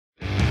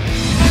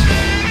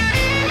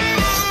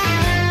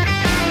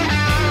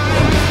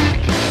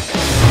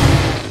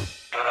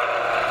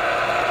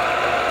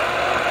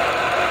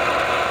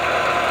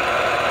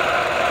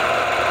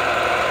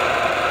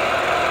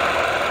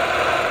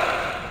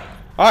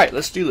Alright,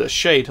 let's do this.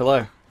 Shade,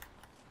 hello.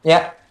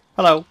 Yeah.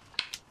 Hello.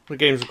 The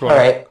game's recording.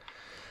 Alright.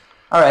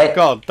 Alright.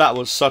 God, that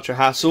was such a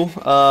hassle.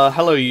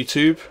 Hello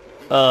YouTube.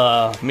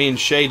 Me and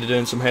Shade are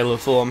doing some Halo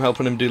 4. I'm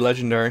helping him do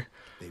Legendary.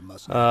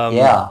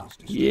 Yeah.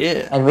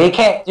 Yeah. And we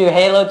can't do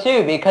Halo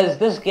 2 because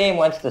this game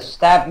wants to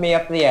stab me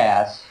up the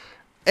ass.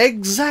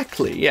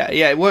 Exactly. Yeah,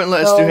 it won't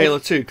let us do Halo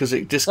 2 because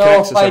it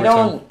disconnects us every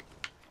time.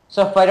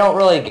 So if I don't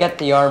really get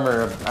the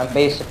armor, I'm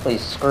basically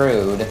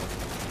screwed.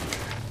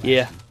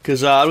 Yeah,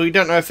 because we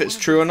don't know if it's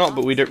true or not,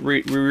 but we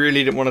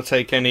really didn't want to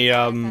take any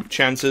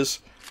chances.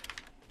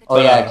 Oh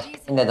yeah,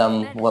 explain to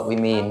them what we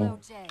mean.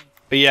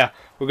 But yeah,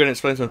 we're going to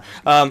explain to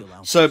them.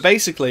 So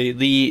basically,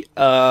 the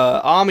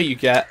armor you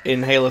get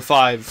in Halo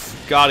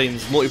 5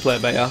 Guardians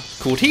multiplayer beta,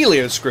 called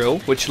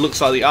Helioskrill, which looks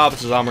like the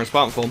Arbiter's armor in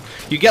Spartan form,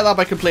 you get that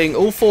by completing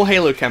all 4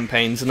 Halo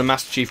campaigns in the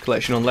Master Chief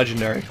Collection on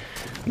Legendary.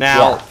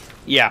 Now,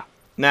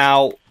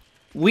 now,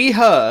 we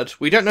heard,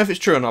 we don't know if it's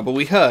true or not, but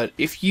we heard,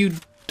 if you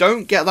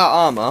don't get that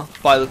armor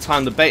by the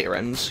time the beta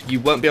ends,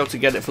 you won't be able to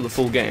get it for the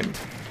full game.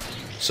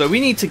 So we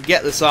need to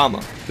get this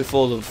armor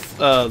before the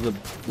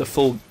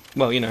full,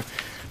 well, you know,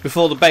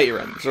 before the beta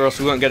ends, or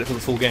else we won't get it for the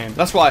full game.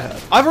 That's what I heard.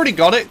 I've already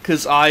got it,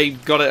 because I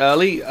got it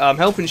early. I'm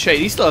helping Shade.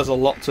 He still has a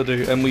lot to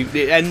do, and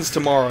it ends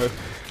tomorrow.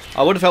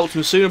 I would have helped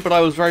him sooner, but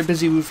I was very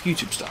busy with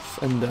YouTube stuff,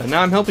 and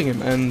now I'm helping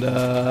him. And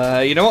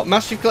you know what?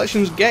 Master Chief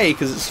Collection's gay,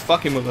 because it's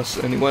fucking with us,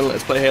 and it won't let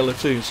us play Halo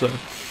 2, so...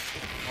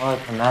 What,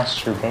 the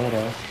Master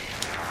Beta?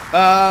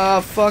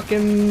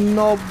 Fucking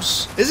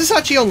knobs. Is this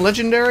actually on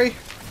Legendary?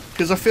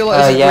 Because I feel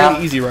like it's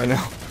really easy right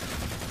now.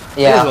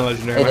 Yeah, it is on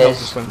Legendary. My health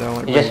just went down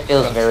like it just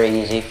feels very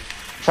easy.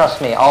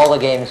 Trust me, all the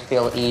games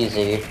feel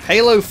easy.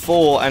 Halo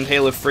 4 and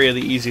Halo 3 are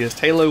the easiest.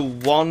 Halo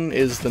 1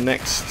 is the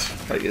next,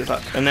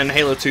 and then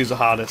Halo 2 is the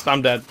hardest.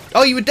 I'm dead.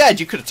 Oh, you were dead?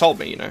 You could have told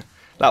me, you know.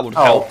 That would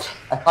have helped.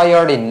 I thought you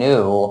already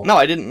knew. No,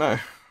 I didn't know.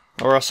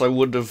 Or else I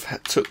would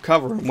have took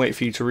cover and wait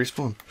for you to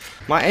respawn.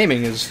 My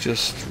aiming is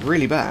just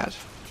really bad.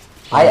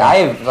 I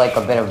have like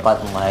a bit of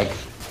button lag.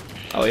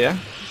 Oh yeah?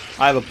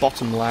 I have a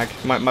bottom lag.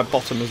 My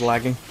bottom is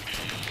lagging.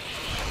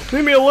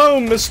 Leave me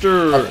alone,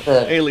 Mr.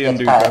 Alien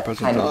Dude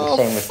representative.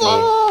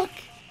 Oh, fuck!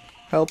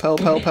 Help,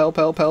 help, help, help,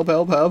 help, help,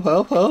 help, help,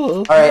 help,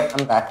 help.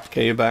 Alright, I'm back.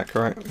 Okay, you're back,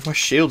 alright. My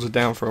shields are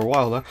down for a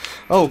while there.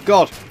 Oh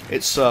god,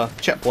 it's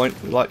checkpoint.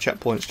 We like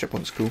checkpoints.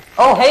 Checkpoint's cool.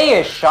 Oh hey,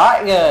 a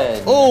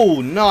shotgun! Oh,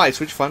 nice.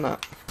 Where'd you find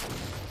that?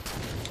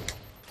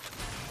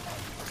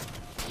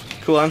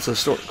 Cool answer.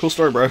 Cool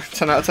story, bro.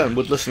 10 out of 10.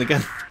 Would listen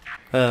again.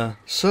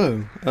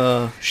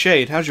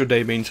 Shade, how's your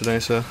day been today,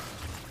 sir?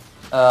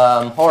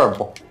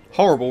 Horrible.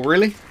 Horrible,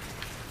 really?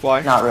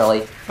 Why? Not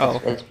really.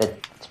 Oh. It's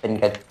been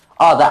good.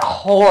 Oh, that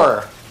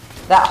whore!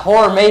 That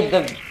whore made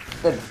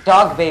the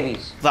dog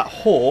babies. That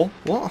whore?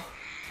 What?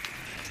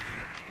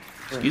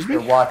 Excuse me?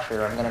 Your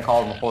watcher. I'm gonna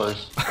call them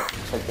whores.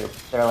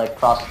 they're like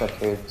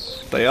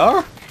prostitutes. They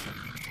are?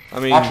 I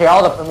mean... Actually,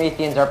 all the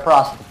Prometheans are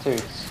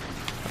prostitutes.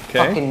 Okay.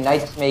 Fucking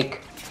knights make,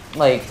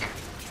 like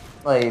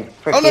freaking...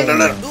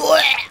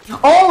 Oh, no!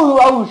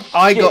 Oh, shit!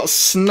 I got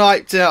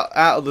sniped out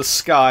of the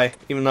sky,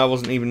 even though I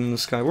wasn't even in the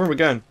sky. Where are we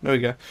going? There we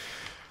go.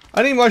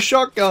 I need my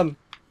shotgun!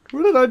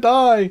 Where did I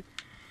die?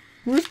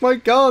 Where's my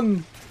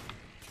gun?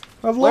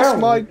 I've lost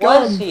my gun!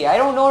 Where was he? I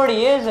don't know where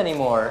he is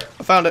anymore.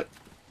 I found it.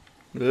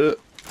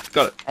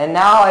 Got it. And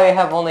now I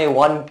have only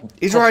one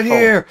He's pistol. right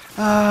here!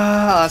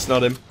 Ah, that's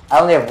not him. I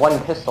only have one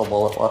pistol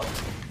bullet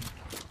left.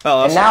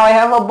 Oh, and now I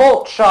have a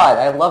bolt shot.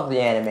 I love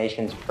the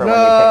animations for when you pick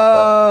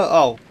them.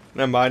 Oh,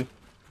 never mind.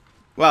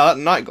 Wow, that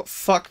knight got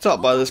fucked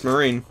up by this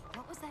marine.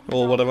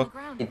 Or whatever.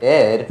 He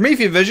did.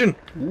 Promethean vision!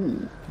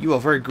 Ooh, you are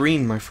very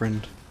green, my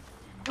friend.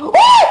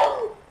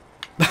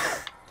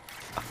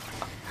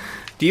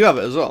 Do you have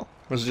it as well?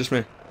 Or is it just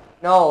me?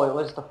 No, it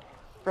was the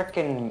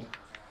frickin',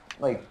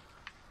 like,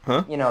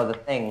 huh? You know, the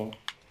thing.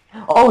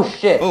 Oh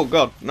shit! Oh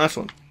god, nice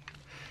one.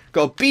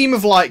 Got a beam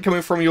of light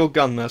coming from your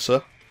gun there,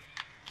 sir.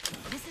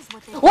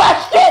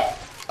 What shit?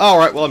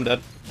 Alright, well I'm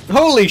dead.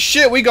 Holy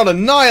shit, we got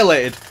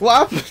annihilated!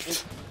 What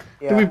happened?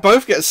 Yeah. Did we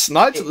both get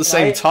sniped at the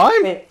same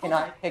time? Can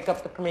I pick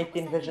up the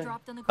Promethean vision?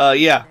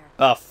 Yeah.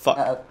 Oh,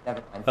 fuck.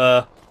 Never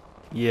mind.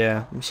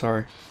 Yeah, I'm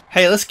sorry.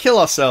 Hey, let's kill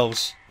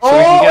ourselves so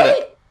we can get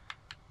it.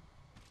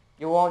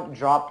 You won't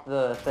drop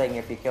the thing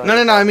if you kill No,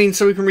 I mean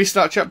so we can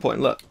restart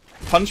checkpoint. Look.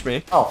 Punch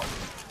me. Oh.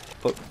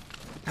 Look.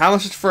 How am I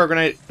supposed to throw a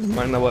grenade?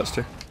 Mine, that works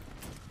too.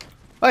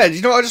 Oh yeah, do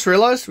you know what I just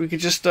realised? We could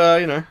just,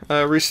 you know,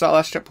 restart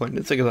last checkpoint.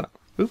 Didn't think of that.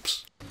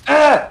 Oops.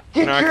 Get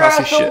your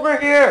ass over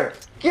here!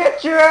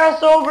 Get your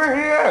ass over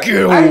here! Get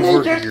over I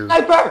need your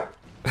sniper!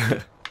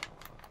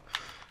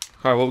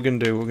 Alright, what we're gonna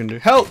do? We're gonna do.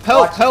 Help!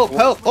 Help! Help!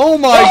 Help! Oh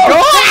my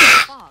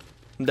god!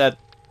 I'm dead.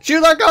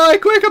 Shoot that guy!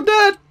 Quick! I'm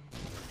dead!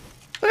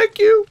 Thank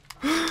you!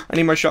 I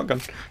need my shotgun.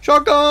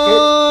 Shotgun!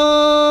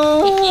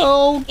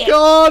 Oh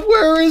god!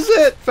 Where is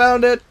it?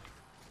 Found it!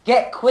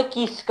 Get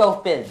quickie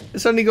scoping!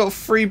 It's only got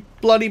 3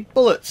 bloody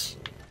bullets.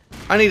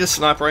 I need a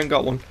sniper. I ain't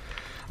got one.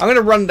 I'm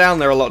gonna run down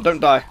there a lot.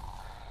 Don't die.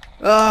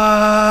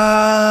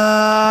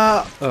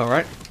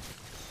 Alright.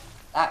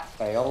 That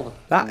failed.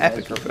 That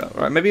epic failed.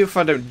 Alright, maybe if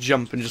I don't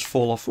jump and just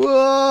fall off.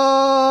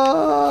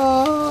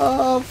 Whoa!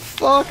 Oh,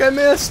 fuck, I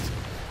missed.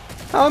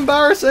 How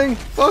embarrassing.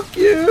 Fuck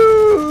you.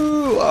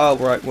 Oh,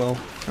 right, well,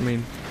 I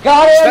mean...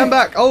 Got him! Stand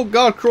back. Oh,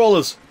 God,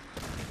 crawlers.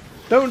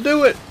 Don't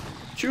do it.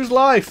 Choose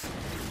life.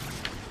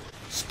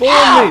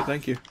 Spawn me.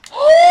 Thank you.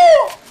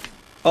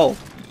 Oh,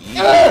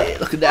 yeah.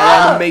 Look at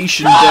that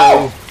animation,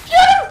 though.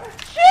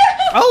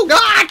 Oh,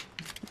 God.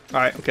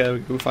 Alright,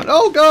 okay, we're fine.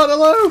 Oh, God,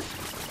 hello.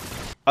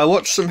 I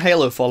watched some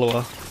Halo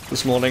follower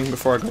this morning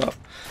before I got up.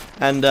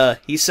 And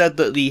he said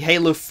that the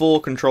Halo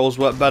 4 controls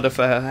work better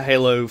for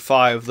Halo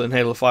 5 than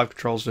Halo 5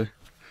 controls do.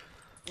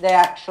 They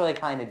actually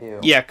kind of do.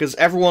 Yeah, because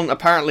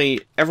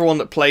apparently everyone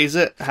that plays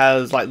it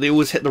has, like, they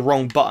always hit the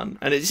wrong button.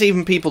 And it's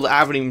even people that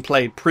haven't even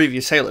played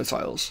previous Halo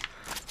titles.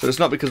 So it's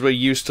not because we're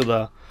used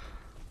to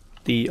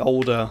the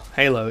older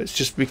Halo, it's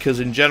just because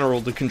in general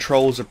the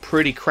controls are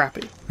pretty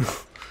crappy.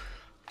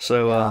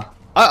 So,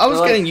 I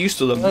was getting used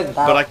to them,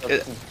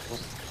 but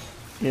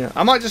yeah,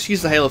 I might just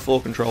use the Halo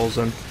 4 controls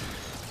then.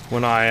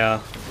 When I,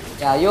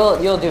 Yeah,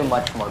 you'll do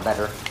much more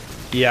better.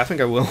 Yeah, I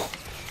think I will.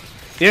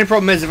 The only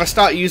problem is, if I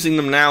start using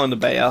them now in the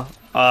beta,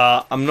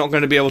 I'm not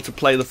going to be able to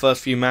play the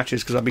first few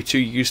matches because I'll be too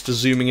used to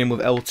zooming in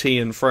with LT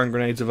and throwing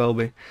grenades of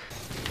LB.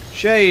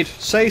 Shade,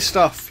 say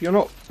stuff. You're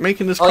not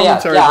making this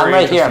commentary yeah, very I'm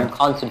right here. I'm interesting.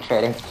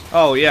 concentrating.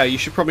 Oh yeah, you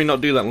should probably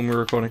not do that when we're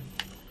recording.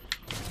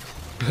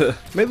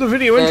 Make the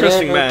video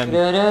interesting, man.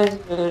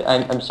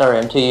 I'm sorry,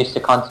 I'm too used to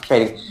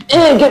concentrating.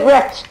 Get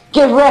wrecked!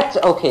 Get wrecked!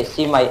 Okay,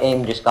 see, my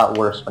aim just got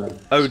worse when I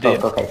spoke. Dear.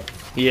 Okay.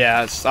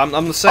 Yeah,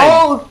 I'm the same.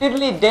 Oh,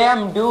 diddly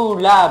damn do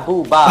la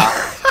boo ba.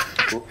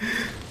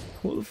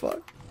 What the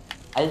fuck?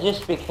 I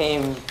just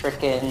became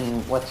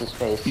frickin' what's his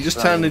face? You just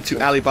turned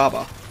into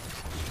Alibaba.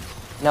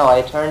 No,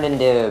 I turned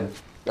into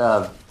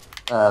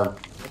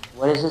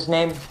what is his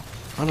name?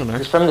 I don't know.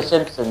 He's from The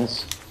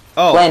Simpsons.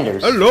 Oh,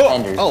 Flanders. Hello.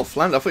 Flanders. Oh,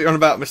 Flanders. I thought you were on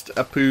about Mr.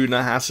 Apu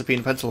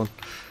Nahasapina Pentulon.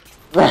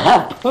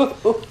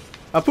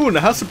 Apu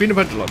Nahasapina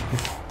Pentulon.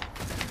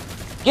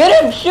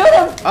 Get him! Shoot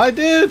him! I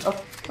did! Oh.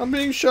 I'm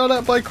being shot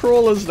at by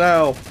crawlers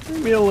now.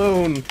 Leave me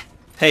alone.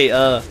 Hey,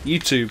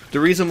 YouTube. The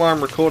reason why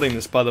I'm recording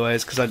this, by the way,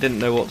 is because I didn't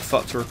know what the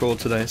fuck to record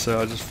today,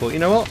 so I just thought, you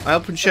know what? I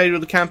opened Shade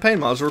with the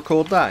campaign, might as well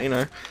record that, you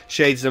know.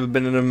 Shade's never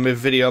been in a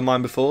video of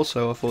mine before,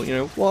 so I thought, you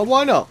know, well,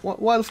 why not?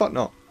 Why the fuck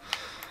not?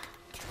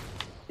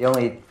 The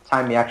only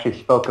time he actually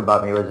spoke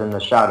about me was in the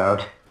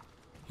shoutout.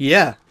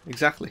 Yeah,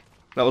 exactly.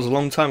 That was a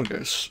long time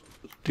ago,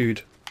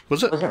 dude.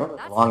 Was it? It wasn't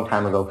really a long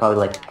time ago,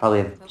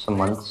 probably some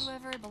months.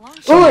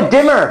 Ooh, a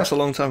dimmer! That's a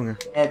long time ago.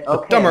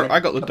 Okay, Dimmer, I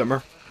got the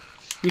dimmer.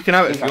 You can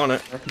have it if you want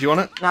it. Do you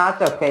want it? No,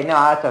 it's okay.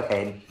 No, it's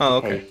okay. Oh,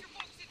 okay.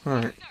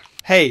 Alright.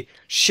 Hey,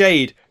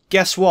 Shade,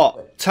 guess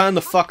what? Turn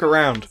the fuck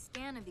around.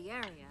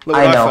 Look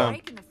what I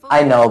found.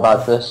 I know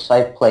about this.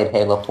 I played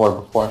Halo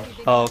 4 before.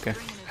 Oh, okay.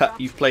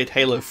 You've played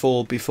Halo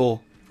 4 before.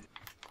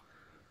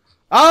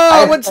 Oh,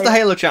 I went to the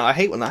Halo channel. I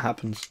hate when that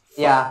happens.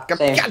 Yeah,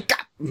 same.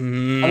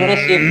 I'm gonna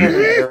see if there's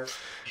an error.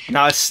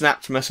 Now I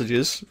snapped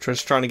messages.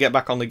 Just trying to get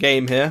back on the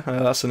game here.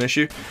 That's an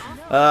issue.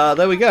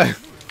 There we go.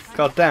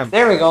 God damn.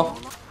 There we go.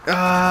 Oh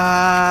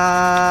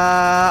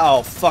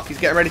fuck, he's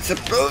getting ready to...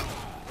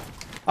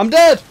 I'm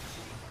dead!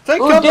 Take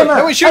cover! Dimmer.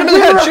 No, wait, shoot him in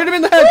the head! Shoot him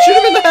in the head! Shoot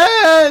him in the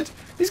head!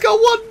 He's got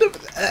one...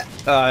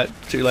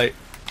 too late.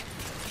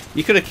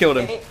 You could have killed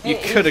him. You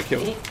could have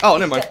killed him. Oh,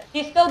 never mind.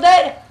 He's still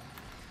dead!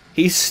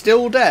 He's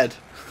still dead.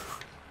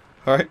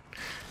 Alright.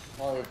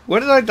 Where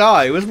did I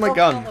die? Where's my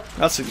gun?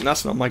 That's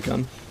not my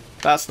gun.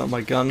 That's not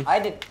my gun. I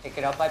didn't pick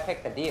it up. I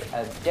picked a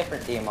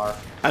different DMR.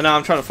 I know,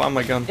 I'm trying to find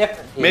my gun.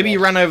 Different DMR. Maybe you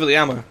ran over the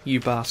ammo, you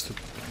bastard.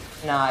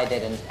 No, I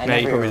didn't. I No,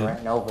 you never probably even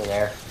ran over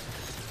there.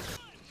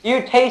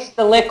 You taste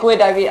the liquid.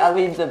 I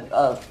mean the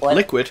what?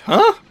 Liquid?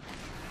 Huh?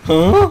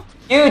 Huh?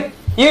 You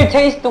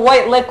taste the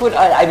white liquid.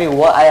 I mean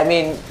what? I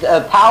mean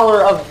the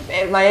power of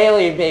my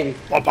alien baby.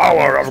 The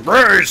power of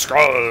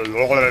Grayskull.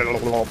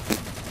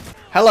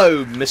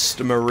 Hello,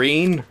 Mr.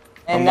 Marine.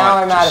 And now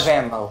I'm out of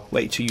ammo.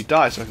 Wait till you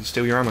die so I can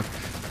steal your ammo.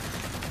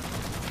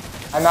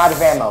 I'm out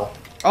of ammo.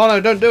 Oh no,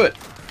 don't do it.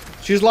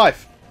 Choose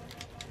life.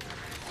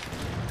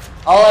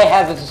 All I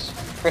have is this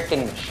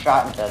freaking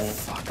shotgun.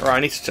 Fuck. Alright, I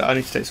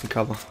need to take some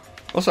cover.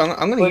 Also,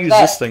 I'm gonna What's use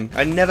that? this thing.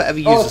 I never ever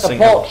use Oh, this it's a thing.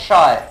 bolt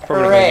shot.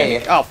 Probably gonna Hooray.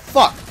 get me. Oh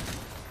fuck.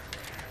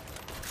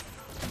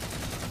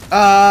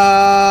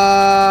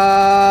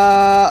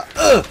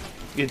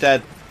 You're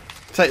dead.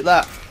 Take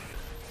that.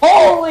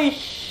 Holy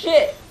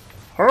shit!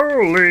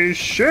 Holy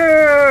shit!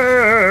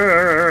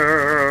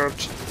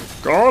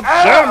 God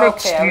damn it, okay,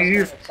 Steve! I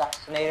was gonna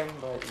assassinate him,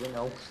 but you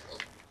know.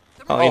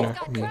 Oh, you know.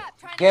 Yeah.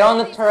 Get on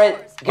the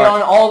turret. Get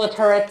on all the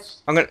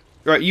turrets. I'm gonna.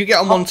 Right, you get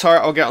on one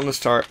turret. I'll get on this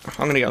turret.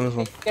 I'm gonna get on this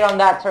one. Get on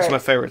that turret. It's my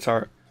favorite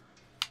turret.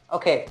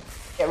 Okay,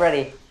 get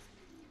ready.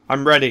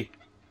 I'm ready.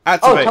 Oh,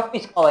 Activate.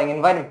 Toby's calling.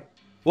 Invite him.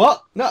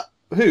 What? No.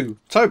 Who?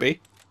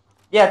 Toby?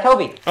 Yeah,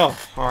 Toby. Oh,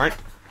 all right.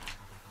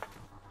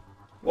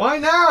 Why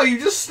now? You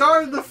just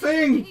started the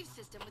thing.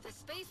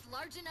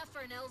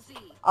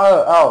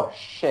 Oh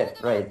shit.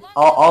 Right.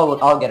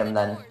 I'll get him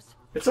then.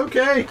 It's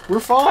okay.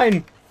 We're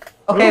fine.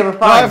 Okay, we're No,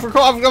 fine.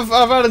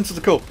 I've added to the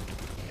call.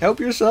 Help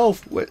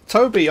yourself. Wait,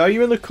 Toby, are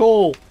you in the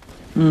call?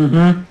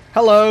 Mm-hmm.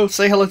 Hello.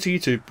 Say hello to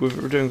YouTube.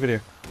 We're doing a video.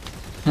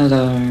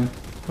 Hello.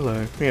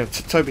 Hello. Yeah,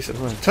 Toby said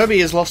hello. Toby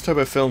is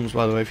LosthoboFilmz,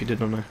 by the way, if you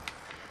did not know.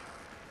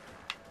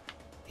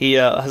 He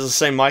has the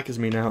same mic as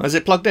me now. Is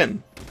it plugged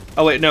in?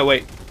 Oh wait, no,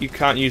 wait. You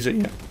can't use it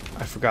yet.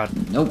 I forgot.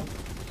 Nope.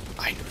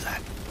 I knew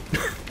that.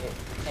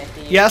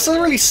 Yeah,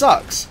 that really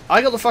sucks.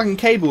 I got the fucking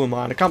cable in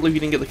mine. I can't believe you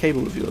didn't get the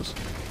cable with yours.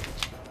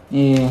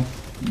 Yeah,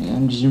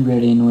 I'm just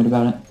really annoyed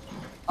about it.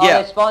 Oh,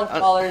 Yeah, they spawn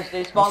crawlers.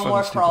 They spawn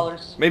more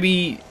crawlers.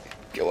 Maybe...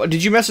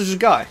 Did you message the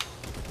guy?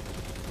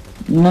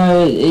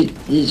 No,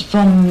 it's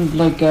from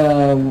like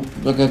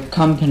a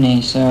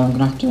company, so I'm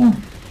gonna have to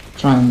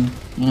try and,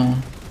 you know.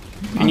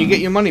 Can you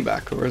get your money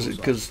back, or is it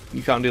because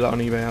you can't do that on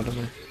eBay? I don't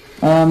know.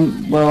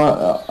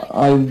 Well,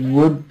 I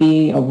would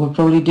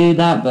probably do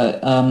that,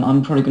 but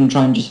I'm probably gonna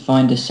try and just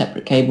find a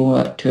separate cable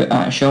at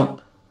a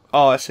shop.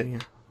 Oh, I see.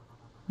 Yeah.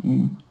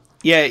 Mm.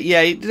 Yeah,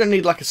 you don't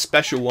need like a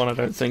special one. I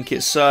don't think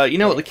it's. You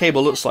know what the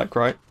cable looks like,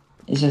 right?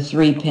 It's a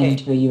 3-pin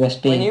to a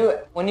USB.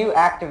 When you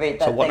activate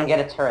that thing, get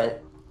a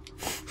turret.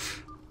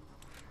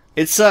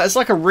 It's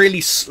like a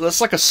really.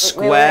 That's like a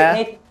square.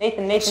 Wait,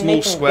 Nathan,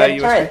 small square get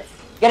a turret.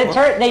 Get a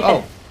turret, Nathan.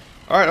 Oh.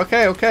 All right.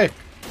 Okay.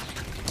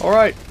 All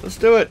right. Let's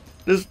do it.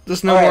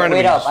 There's no more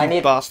enemies.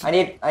 Wait up.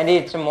 I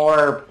need some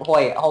more.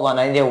 Wait, hold on.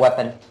 I need a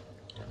weapon.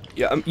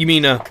 Yeah, you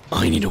mean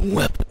I need a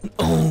weapon.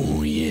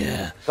 Oh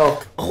yeah.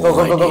 Go.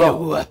 I need a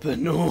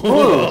weapon.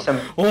 Oh. Ooh, some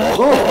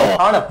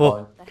Cortana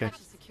porn. Okay.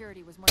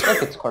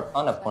 Look, it's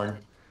Cortana porn.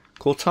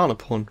 Cortana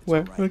porn.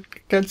 Where? I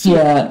can't see.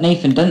 Yeah,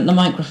 Nathan, doesn't the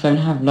microphone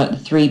have like the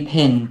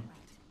 3-pin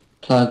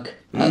plug?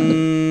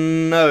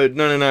 No.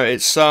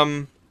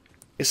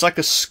 It's like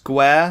a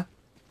square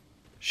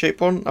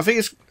shaped one. I think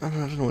it's. I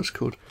don't know what it's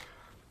called.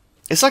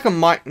 It's like a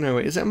mic. No,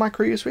 wait. Is it a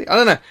micro USB? I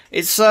don't know.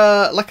 It's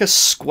like a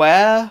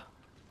square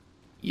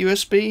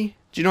USB.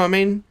 Do you know what I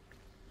mean?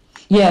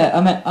 Yeah, I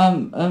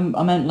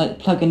meant like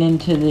plugging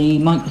into the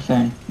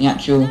microphone, the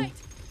actual.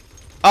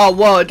 Oh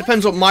well, it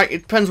depends what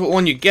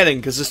one you're getting,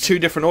 because there's two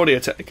different Audio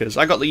Technicas.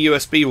 I got the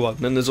USB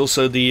one, and there's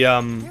also the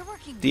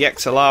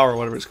XLR or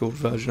whatever it's called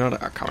version. I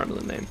can't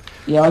remember the name.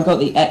 Yeah, I got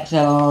the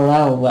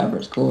XLRL, whatever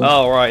it's called.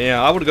 Oh right,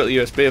 yeah, I would have got the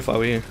USB if I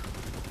were you.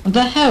 What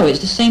the hell? It's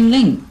the same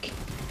link.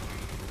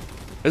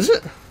 Is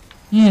it?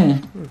 Yeah.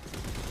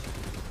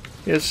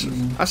 Yes,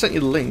 I sent you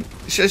the link.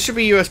 It should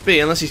be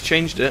USB unless he's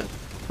changed it.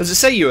 Does it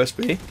say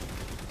USB?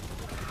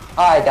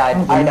 I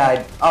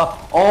died.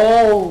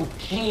 Oh,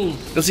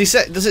 jeez. Does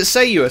it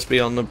say USB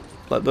on the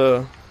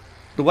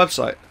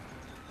website?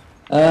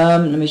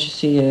 Let me just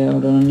see here.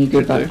 Hold on, you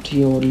go back to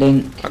your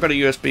link. I got a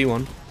USB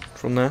one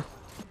from there.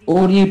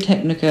 Audio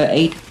Technica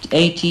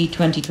 80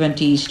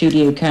 2020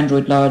 Studio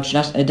Candroid Large.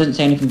 It doesn't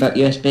say anything about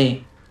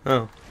USB.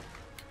 Oh,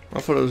 I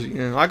thought it was.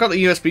 Yeah, I got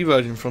the USB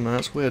version from there.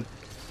 That's weird.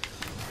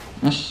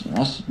 That's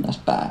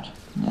bad.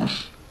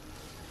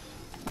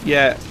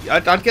 Yeah,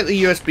 I'd get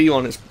the USB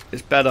one.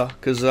 It's better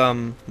because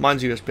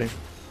mine's USB.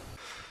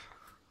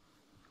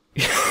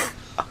 You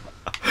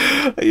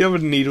have a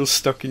needle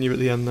stuck in you at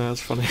the end there.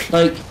 That's funny.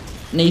 Like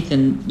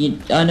Nathan,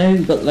 I know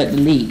you got like the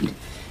lead,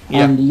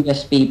 and the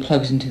USB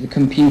plugs into the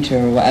computer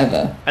or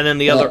whatever. And then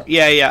the other,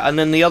 and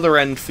then the other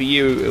end for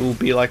you, it will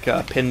be like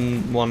a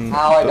pin one.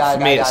 For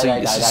me,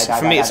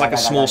 it's like a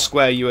small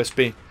square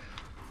USB.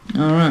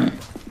 All right.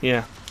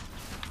 Yeah.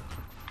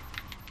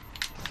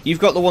 You've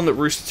got the one that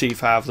Rooster Teeth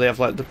have. They have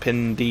like the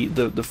pin, the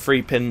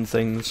 3-pin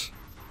things.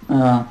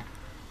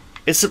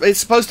 It's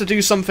supposed to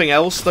do something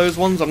else. Those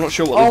ones, I'm not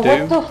sure what they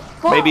do. What the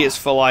fuck? Maybe it's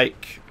for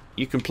like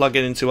you can plug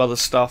it into other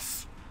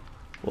stuff.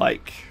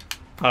 Like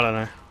I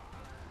don't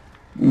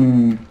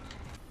know.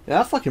 Yeah,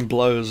 that fucking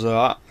blows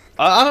though.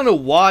 I don't know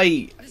why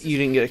you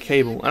didn't get a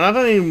cable, and I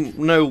don't even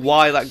know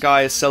why that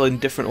guy is selling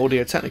different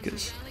Audio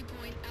Technicas.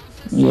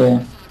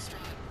 Yeah.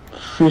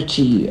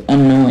 Pretty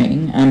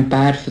annoying and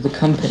bad for the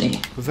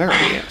company. Very,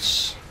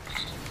 yes.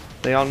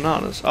 They are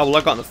nanas. Oh, well,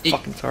 I got the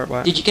fucking turret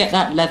back. Did you get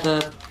that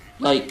leather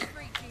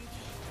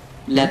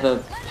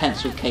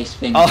pencil case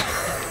thing?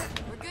 Oh,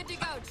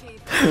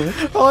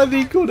 oh I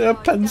think he called it a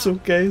pencil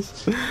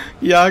case.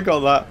 Yeah, I got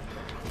that.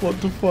 What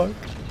the fuck?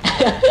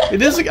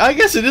 It is. I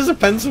guess it is a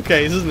pencil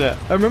case, isn't it?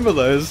 I remember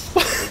those.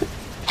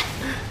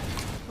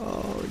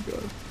 Oh my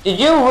god. Did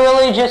you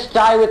really just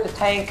die with the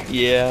tank?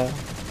 Yeah.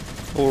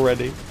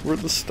 Already. We're at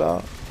the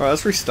start. Alright,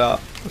 let's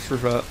restart. Let's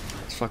revert.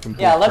 Let's fucking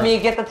yeah, let me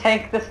get the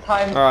tank this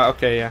time. Alright,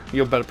 okay, yeah.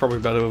 You're probably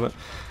better with it.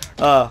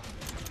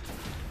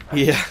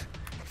 Yeah.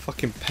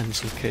 Fucking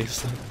pencil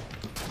case then.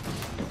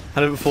 I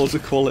never thought to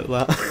call it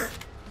that.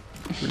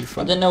 Really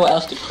fun. I don't know what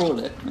else to call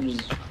it. I'm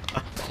just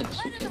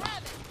pencil case.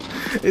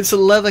 It's a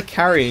leather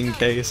carrying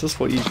case, that's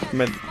what you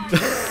meant.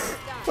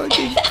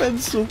 Fucking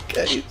pencil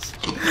case.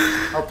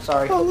 Oh,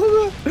 sorry.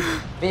 Oh,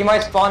 Be my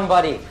spawn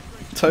buddy.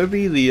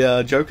 Toby,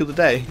 the joke of the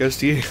day, goes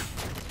to you.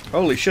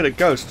 Holy shit, a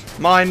ghost.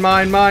 Mine.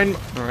 Alright.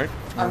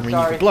 I mean, sorry. you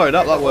can blow it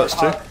up, that works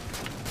too.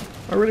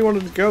 I really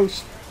wanted a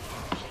ghost.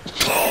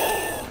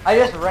 I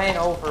just ran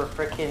over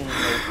frickin'.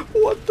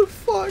 What the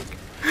fuck?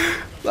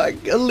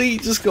 Like,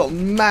 Elite just got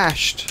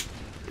mashed.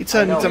 He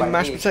turned into a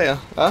mashed potato.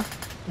 Huh?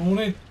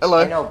 Morning. Hello.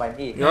 I know, by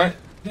me. You alright?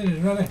 Dinner's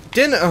ready.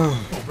 Dinner?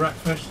 Oh. Or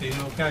breakfast, you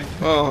okay?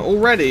 Oh,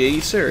 already? Are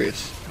you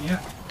serious?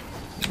 Yeah.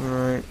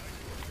 Alright.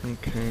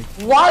 Okay.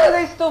 Why are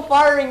they still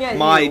firing at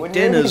My you?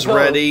 dinner's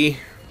ready.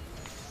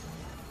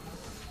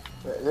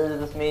 Does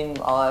this mean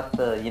I'll have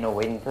to, you know,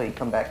 wait until you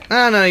come back?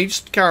 No, you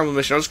just carry on with the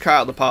mission. I'll just cut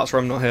out the parts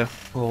where I'm not here.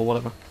 Or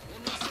whatever.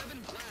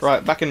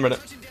 Right, back in Reddit.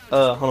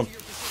 Hold on.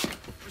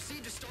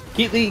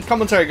 Keep the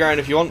commentary going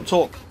if you want to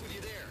talk.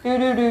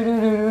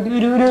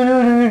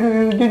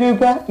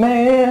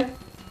 Batman.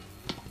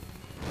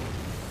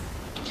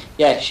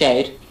 Yeah,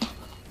 Shade.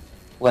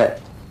 What?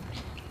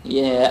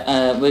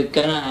 Yeah, we'll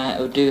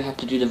have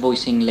to do the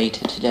voicing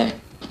later today.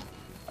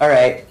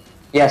 Alright.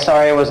 Yeah,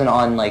 sorry I wasn't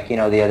on, like, you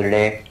know, the other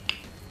day.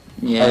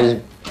 Yeah.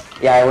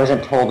 I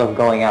wasn't told of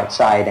going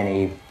outside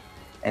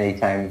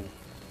anytime.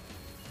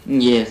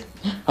 Yeah.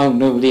 Oh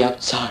no, the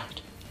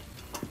outside.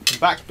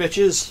 Back,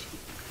 bitches.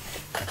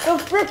 The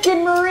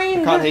frickin'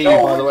 Marines I can't are hear so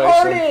you, by the way,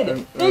 retarded!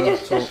 so They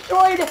just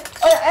destroyed an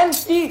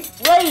empty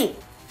lake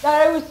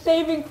that I was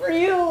saving for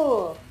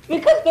you!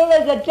 Because there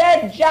was a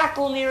dead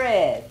jackal near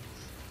it!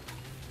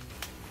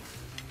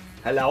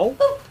 Hello? What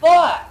the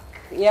fuck?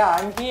 Yeah,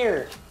 I'm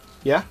here.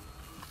 Yeah?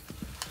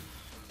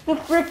 The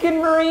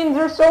frickin' Marines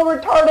are so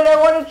retarded I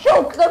want to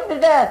choke them to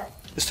death!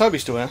 Is Toby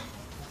still here?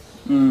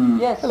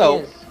 Yes,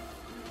 Hello.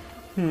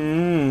 he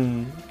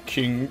is.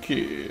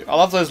 Kinky.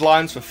 I'll have those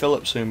lines for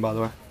Philip soon, by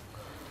the way.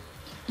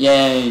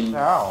 Yay.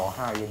 Oh,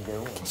 how you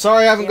doing?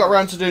 Sorry I haven't got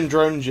around to doing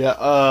drones yet.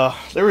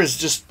 There is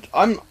just...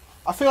 I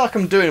feel like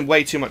I'm doing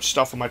way too much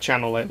stuff on my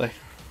channel lately.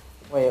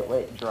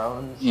 Wait,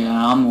 drones? Yeah,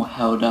 I'm all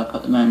held up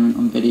at the moment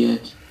on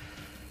videos.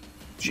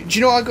 Do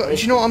you know what do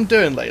you know what I'm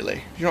doing lately?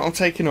 Do you know what I'm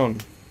taking on?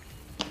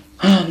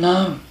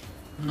 No.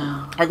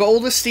 I got all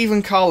this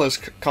Stephen Carlos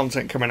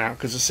content coming out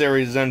because the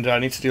series is ended. I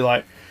need to do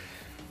like,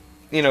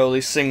 you know, all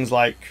these things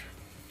like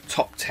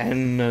top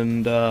 10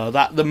 and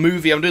the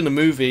movie. I'm doing the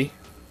movie.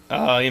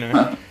 You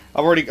know,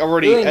 I've already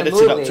Doing the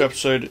edited up movie? to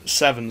episode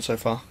 7 so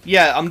far.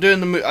 Yeah, I'm doing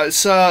the movie.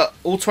 It's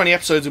all 20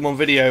 episodes in one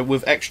video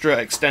with extra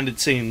extended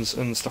scenes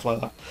and stuff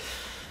like that.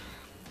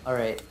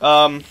 Alright.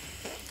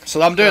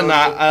 So I'm doing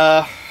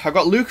that. I've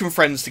got Luke and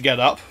Friends to get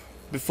up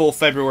before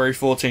February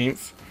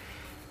 14th.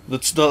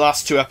 The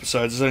last 2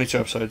 episodes. There's only 2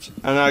 episodes.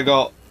 And then I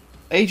got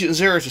Agent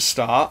Zero to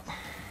start.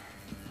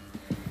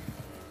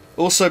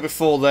 Also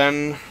before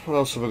then, what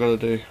else have I got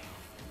to do?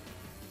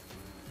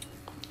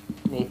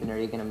 Nathan, are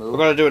you gonna move? I've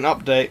got to do an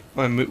update.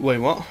 Wait,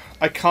 what?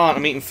 I can't.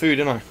 I'm eating food,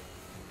 aren't I?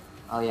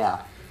 Oh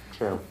yeah,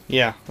 true.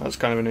 Yeah, that's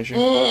kind of an issue.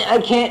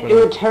 I can't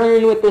do a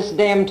turn with this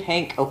damn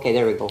tank. Okay,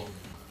 there we go.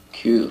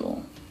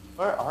 Cool.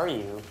 Where are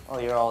you? Oh,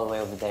 you're all the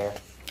way over there.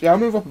 Yeah, I'll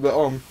move up a bit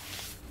on.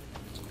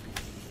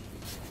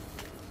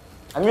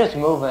 I'm just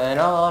moving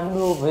on.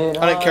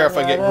 I don't care if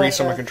I get grease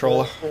on my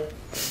controller.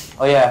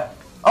 Oh yeah.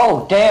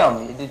 Oh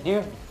damn! Did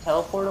you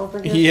teleport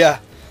over here? Yeah.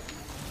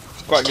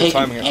 It's quite It's good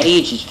taken timing, actually.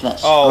 ages for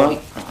that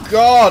Oh, sprite.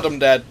 God, I'm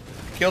dead.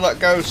 Kill that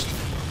ghost.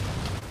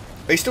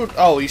 Are you still...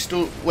 Oh, you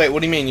still... Wait,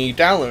 what do you mean? Are you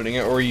downloading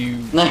it, or are you...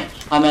 No,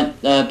 I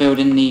meant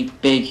building the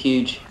big,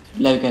 huge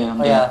logo.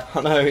 Oh yeah.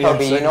 I know, yeah.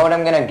 Toby, you know what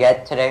I'm gonna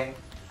get today?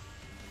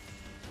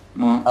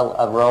 What?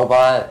 A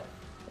robot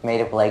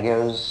made of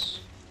Legos.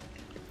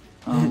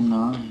 Oh,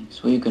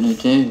 nice. What are you gonna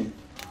do?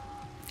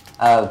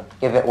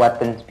 Give it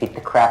weapons, beat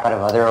the crap out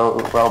of other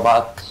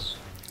robots.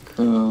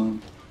 Cool.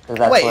 'Cause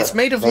that's Wait, what it's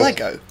made of they-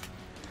 Lego?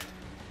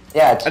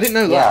 Yeah, it's, I didn't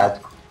know yeah,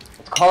 that.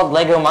 it's called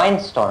Lego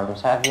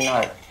Mindstorms. Have you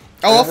not?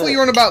 Oh, I heard of thought it? you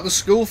were on about the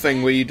school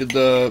thing where you did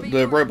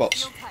the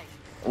robots.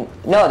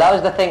 No, that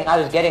was the thing I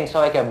was getting so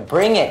I could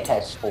bring it to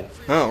school.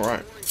 Oh,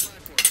 right.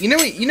 You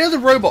know the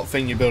robot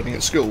thing you're building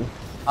at school?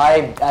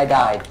 I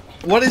died.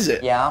 What is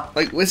it? Yeah.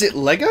 Like, is it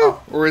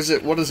Lego? Or is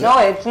it... What is it? No,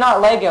 it's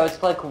not Lego.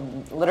 It's like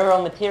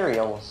literal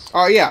materials.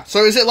 Oh, yeah.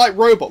 So is it like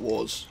Robot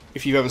Wars?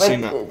 If you've ever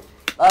seen that.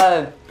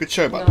 Good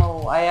show, bud.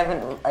 No, I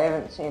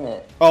haven't seen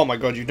it. Oh my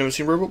god, you've never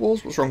seen Robot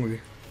Wars? What's wrong with you?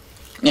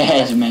 Yeah,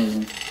 it's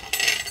amazing.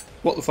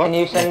 What the fuck? Can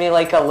you send me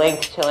like a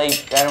link to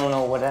like I don't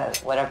know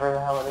whatever the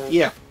hell it is?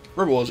 Yeah,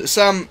 Robot Wars. It's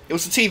it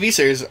was a TV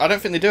series. I don't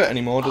think they do it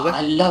anymore, do they?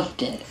 I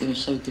loved it. It was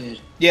so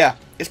good. Yeah,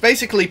 it's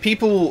basically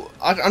people.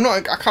 I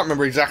can't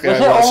remember exactly Was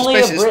how it it was. only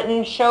It's a basically-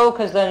 Britain show?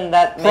 Because then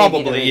that may be the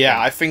Probably, reason.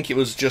 yeah. I think it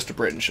was just a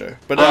Britain show.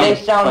 But They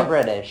sound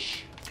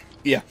British.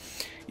 yeah,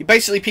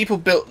 basically people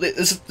built.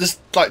 There's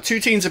like 2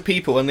 teams of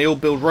people and they all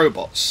build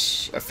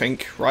robots. I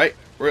think, right?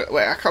 Wait,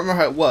 I can't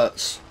remember how it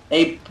works.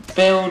 They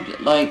build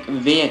like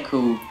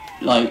vehicle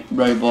like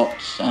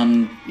robots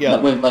and Yeah.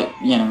 with like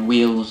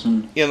wheels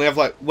and Yeah, and they have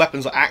like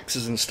weapons like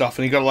axes and stuff,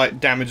 and you gotta like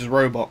damage the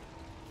robot.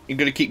 You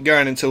gotta keep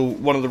going until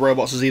one of the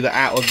robots is either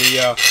out of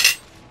the.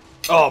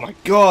 Oh my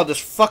god! This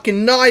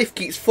fucking knife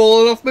keeps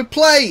falling off my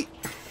plate.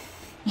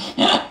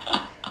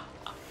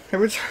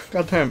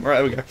 God damn!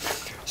 Right, there we go.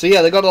 So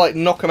yeah, they gotta like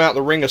knock them out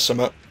the ring or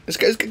something. I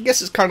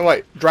guess it's kind of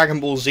like Dragon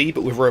Ball Z,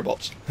 but with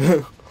robots.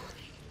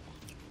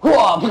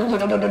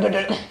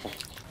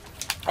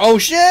 Oh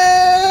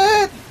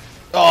shit!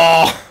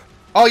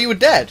 Oh, you were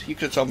dead. You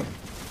could have told me.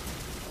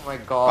 Oh my I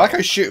god. like how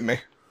he's shooting me.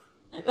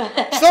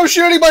 Stop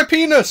shooting my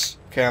penis!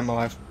 Okay, I'm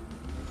alive.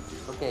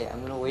 Okay,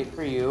 I'm gonna wait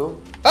for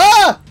you.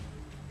 Ah!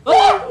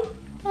 Ah!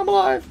 I'm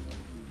alive.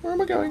 Where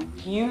am I going?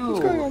 You What's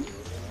going on?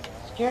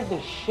 scared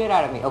the shit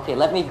out of me. Okay,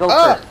 let me go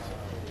Ah! first.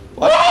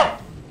 What? Ah!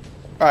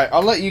 Alright,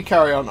 I'll let you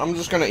carry on. I'm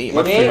just gonna eat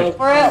my Wait food.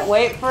 for it,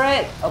 wait for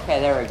it. Okay,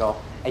 there we go.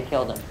 I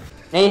killed him.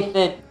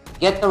 Nathan,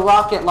 get the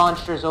rocket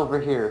launchers over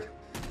here.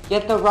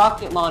 Get the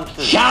rocket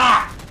launchers.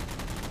 Shot!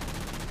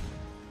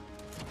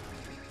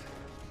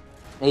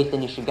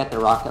 Nathan, you should get the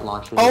rocket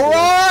launchers.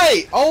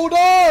 Alright! Hold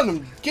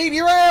on! Keep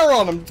your air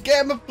on! I'm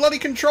getting my bloody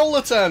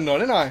controller turned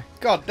on, ain't I?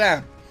 God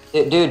damn.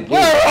 Dude.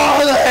 Where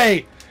are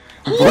they?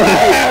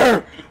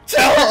 Where?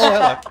 Tell oh,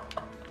 hello.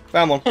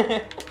 Found one.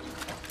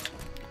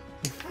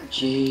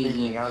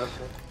 Jesus.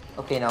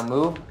 Okay, now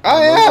move.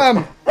 I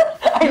am!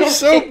 I You're just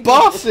so kicked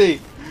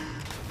bossy!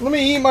 Let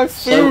me eat my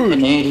So food!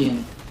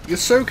 Canadian. You're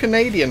so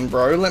Canadian,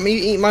 bro. Let me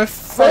eat my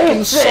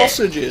fucking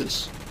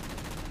sausages.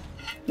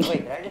 you.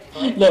 Wait, did I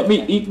just Let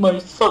me eat my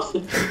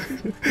sausage.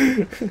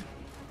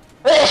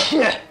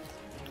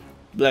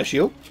 Bless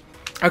you.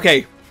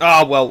 Okay.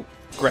 Ah, well,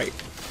 great.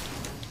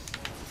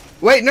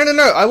 Wait, no.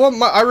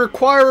 I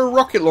require a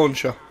rocket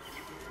launcher.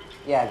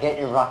 Yeah, get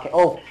your rocket.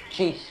 Oh,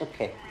 jeez,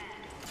 okay.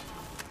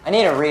 I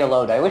need a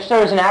reload. I wish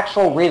there was an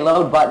actual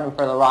reload button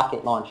for the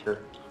rocket launcher.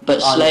 But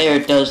Slayer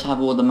does have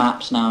all the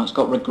maps now. It's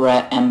got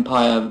Regret,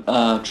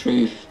 Empire,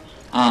 Truth,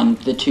 and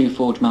the 2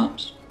 Forge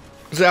maps.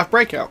 Does it have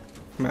breakout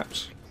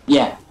maps?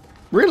 Yeah.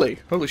 Really?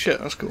 Holy shit,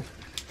 that's cool.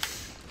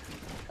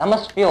 That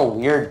must feel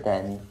weird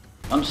then.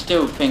 I'm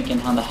still thinking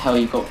how the hell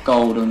you got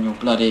gold on your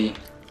bloody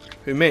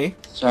Who, me?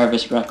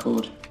 service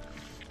record.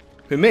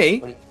 Who,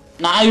 me?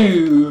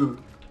 No!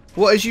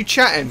 What is you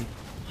chatting?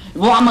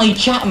 What am I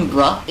chatting,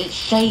 bruh? It's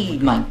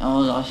Shade, man.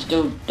 Oh, I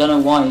still don't know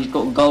why he's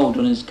got gold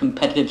on his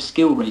competitive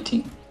skill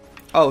rating.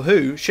 Oh,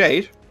 who?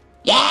 Shade?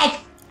 Yes!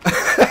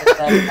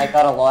 I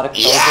got a lot of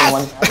kills in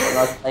one time when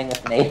I was playing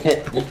with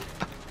Nathan.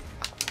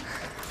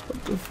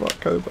 What the fuck,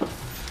 Cobra?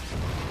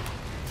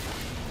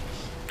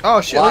 Oh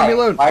shit, Why? leave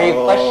me alone. Why are you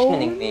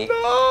questioning me? No.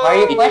 Why are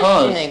you Because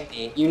questioning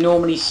me? you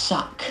normally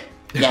suck.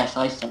 Yes,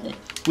 I said it.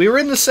 We were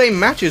in the same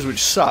matches,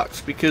 which sucks,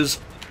 because...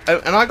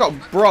 And I got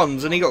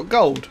bronze and he got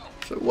gold.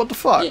 So what the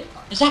fuck? Yeah,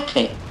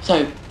 exactly.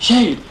 So,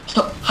 Shade,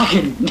 stop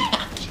hacking.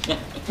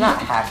 It's not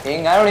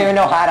hacking. I don't even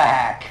know how to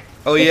hack.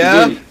 Oh Yes,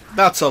 yeah? you do.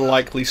 That's a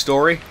likely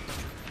story.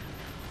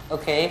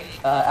 Okay,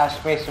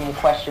 ask me some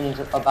questions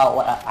about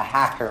what a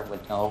hacker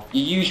would know.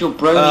 You use your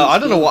brony. I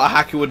don't know what a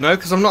hacker would know,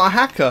 because I'm not a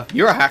hacker.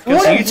 You're a hacker,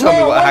 so you tell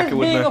me what a hacker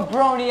would know. What does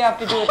being a brony have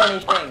to do with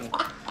anything?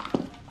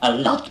 A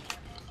lot.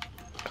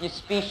 You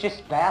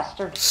specious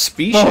bastard.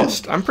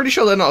 Speciest? I'm pretty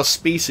sure they're not a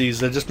species,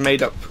 they're just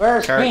made up We're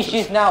a characters.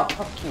 species now.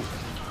 Fuck you.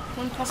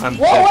 I'm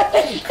Whoa, dead. what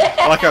the shit?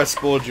 I like how I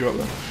spoiled you up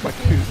there. Like,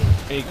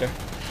 here you go. Do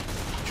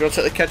you want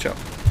to take the ketchup?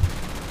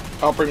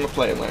 I'll bring my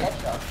plate in later.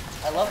 Ketchup.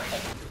 I love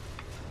ketchup.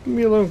 Leave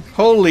me alone.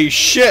 Holy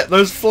shit,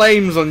 those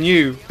flames on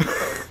you.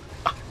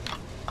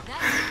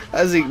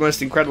 That's the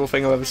most incredible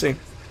thing I've ever seen.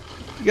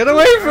 Get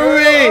away from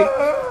me!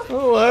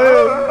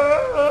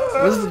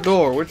 Hello. Where's the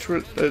door? Which way?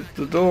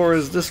 The door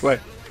is this way.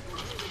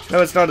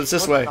 No, it's not. It's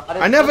this way.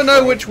 I never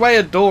know which way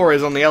a door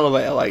is on the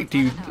elevator. Like, do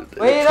you? Wait Which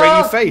way do you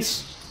up,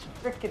 face?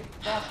 Frickin'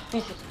 fast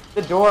piece of...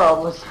 The door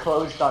almost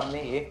closed on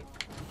me.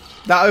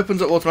 That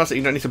opens up automatically.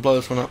 You don't need to blow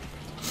this one up.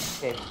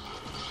 Okay.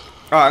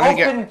 Alright, I'm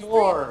Open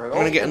door.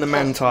 gonna get in the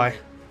manti.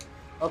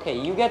 Okay,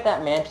 you get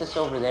that mantis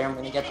over there. I'm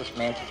gonna get this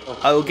mantis over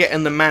I will get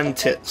in the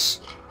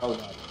mantits. Oh,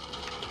 no.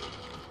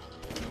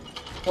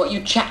 What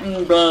you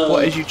chatting, bro?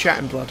 What is you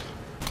chatting, blood?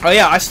 Oh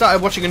yeah, I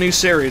started watching a new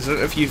series. I don't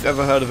know if you've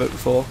ever heard of it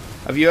before.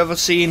 Have you ever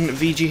seen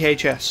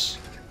VGHS?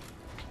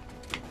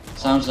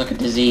 Sounds like a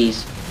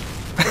disease.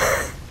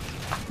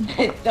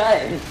 It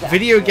does.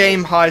 Video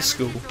Game High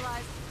School.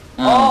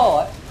 Oh,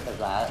 I heard of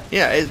that.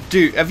 Yeah,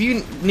 dude. Have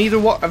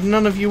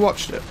none of you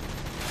watched it?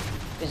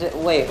 Is it?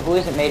 Wait, who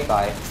is it made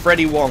by?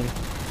 Freddie Wong.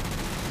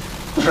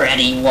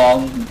 Freddie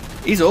Wong.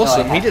 He's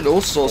awesome. I He did all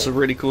haven't. sorts of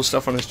really cool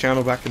stuff on his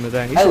channel back in the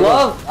day. He's I all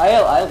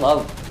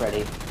love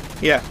Freddy. right.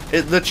 Yeah,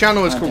 the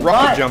channel is called Okay.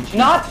 Rocket Jump.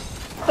 Not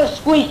the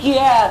squeaky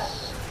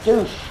ass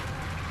douche.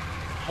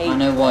 I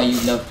know why you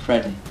love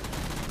Freddie.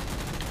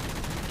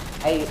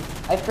 I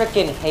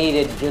freaking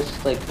hated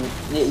just like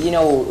you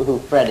know who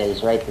Fred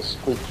is, right? The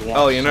squeaky ass.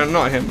 Oh, you know,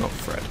 not him, not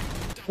Fred.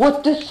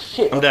 What the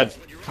shit? I'm dead.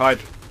 Hide.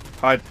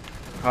 Hide.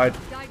 Hide.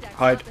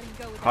 Hide.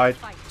 Hide.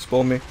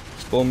 Spawn me.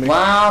 Spawn me.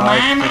 Wow,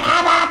 Hide.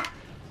 man.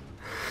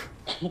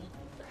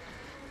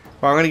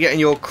 Well, I'm gonna get in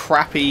your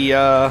crappy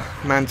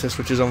mantis,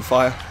 which is on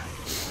fire.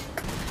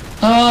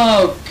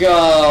 Oh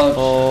god.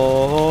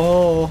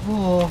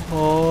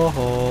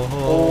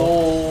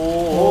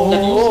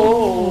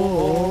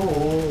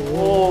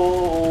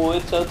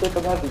 It sounds like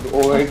I'm having an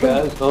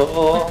orgasm.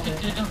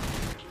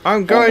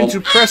 I'm going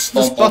to press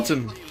this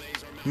button.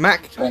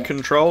 Mac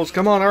controls.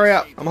 Come on, hurry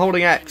up. I'm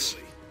holding X.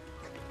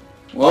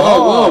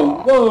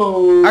 Whoa,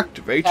 whoa.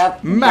 Activate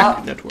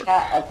Mac network.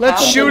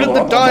 Let's shoot at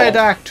the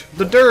Diadact.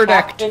 The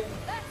Dirdact.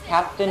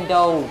 Captain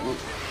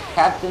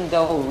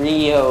Del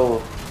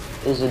Rio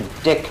is a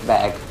dick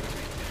bag.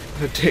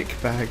 The dick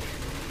bag.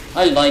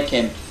 I like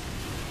him.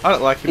 I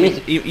don't like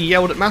him. He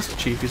yelled at Master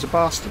Chief. He's a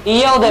bastard. He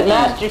yelled at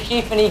Master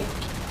Chief, and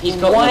he's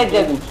got wanted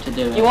no balls to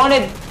do it. He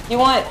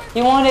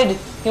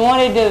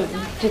wanted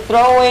to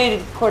throw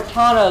away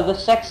Cortana, the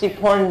sexy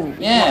porn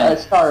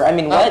star. I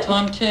mean, that what?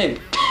 time too.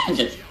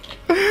 Just...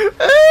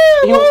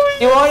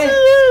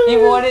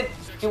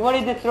 He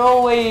wanted to throw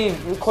away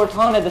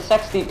Cortana, the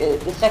sexy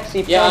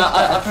Yeah,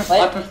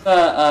 I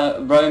prefer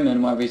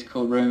Roman, whatever he's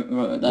called,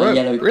 the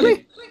yellow kid.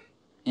 Really?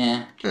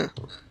 Yeah.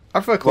 I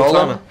prefer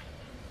Cortana.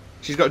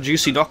 She's got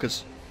juicy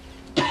knockers.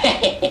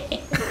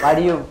 Why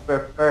do you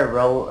prefer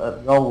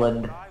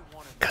Roland?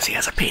 Because he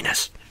has a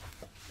penis.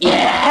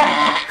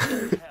 Yeah.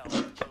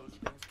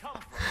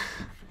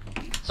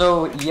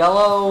 So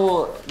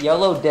yellow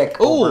dick.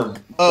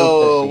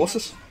 Oh, what's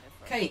this?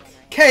 Cake.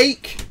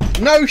 Cake?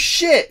 No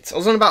shit! I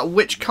was on about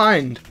which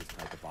kind.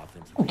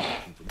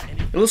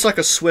 It looks like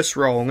a Swiss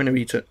roll. I'm gonna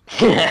eat it.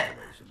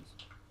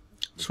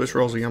 Swiss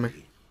rolls are yummy.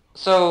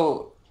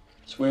 So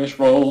Swiss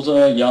rolls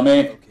are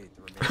yummy.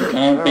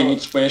 Can't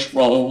beat Swiss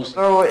rolls.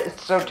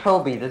 So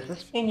Toby, does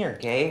this mean you're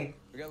gay?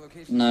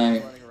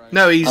 No.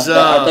 No, he's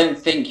I don't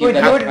think you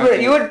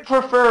would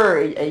prefer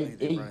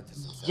a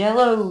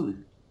yellow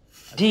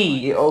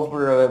D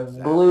over a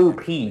blue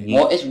P.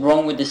 What is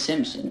wrong with The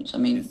Simpsons? I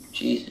mean,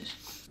 Jesus.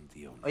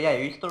 Oh yeah,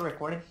 are you still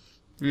recording?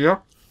 Yeah.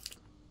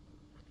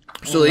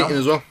 Still eating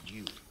as well.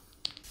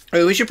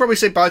 Oh, we should probably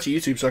say bye to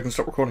YouTube so I can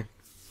stop recording.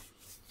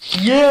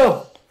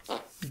 Yeah.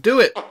 Do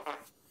it.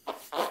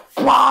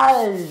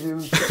 Bye.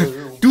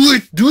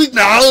 Do it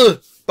now.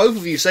 Both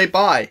of you say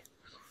bye.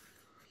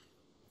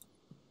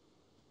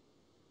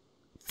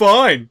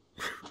 Fine.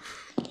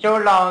 So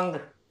long.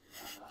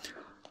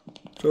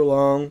 So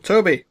long.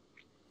 Toby.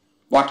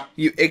 What?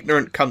 You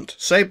ignorant cunt.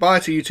 Say bye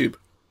to YouTube.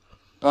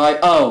 Bye.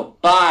 Oh,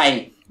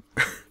 bye.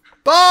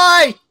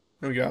 Bye!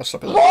 There we go, I'll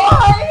stop it there.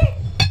 Bye!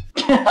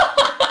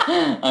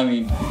 I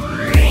mean...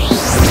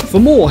 For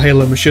more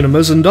Halo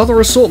Machinimas and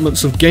other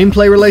assortments of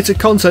gameplay related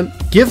content,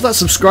 give that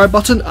subscribe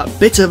button a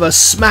bit of a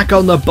smack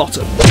on the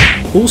bottom.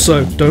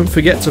 Also, don't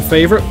forget to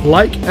favourite,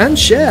 like and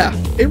share.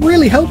 It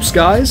really helps,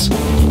 guys.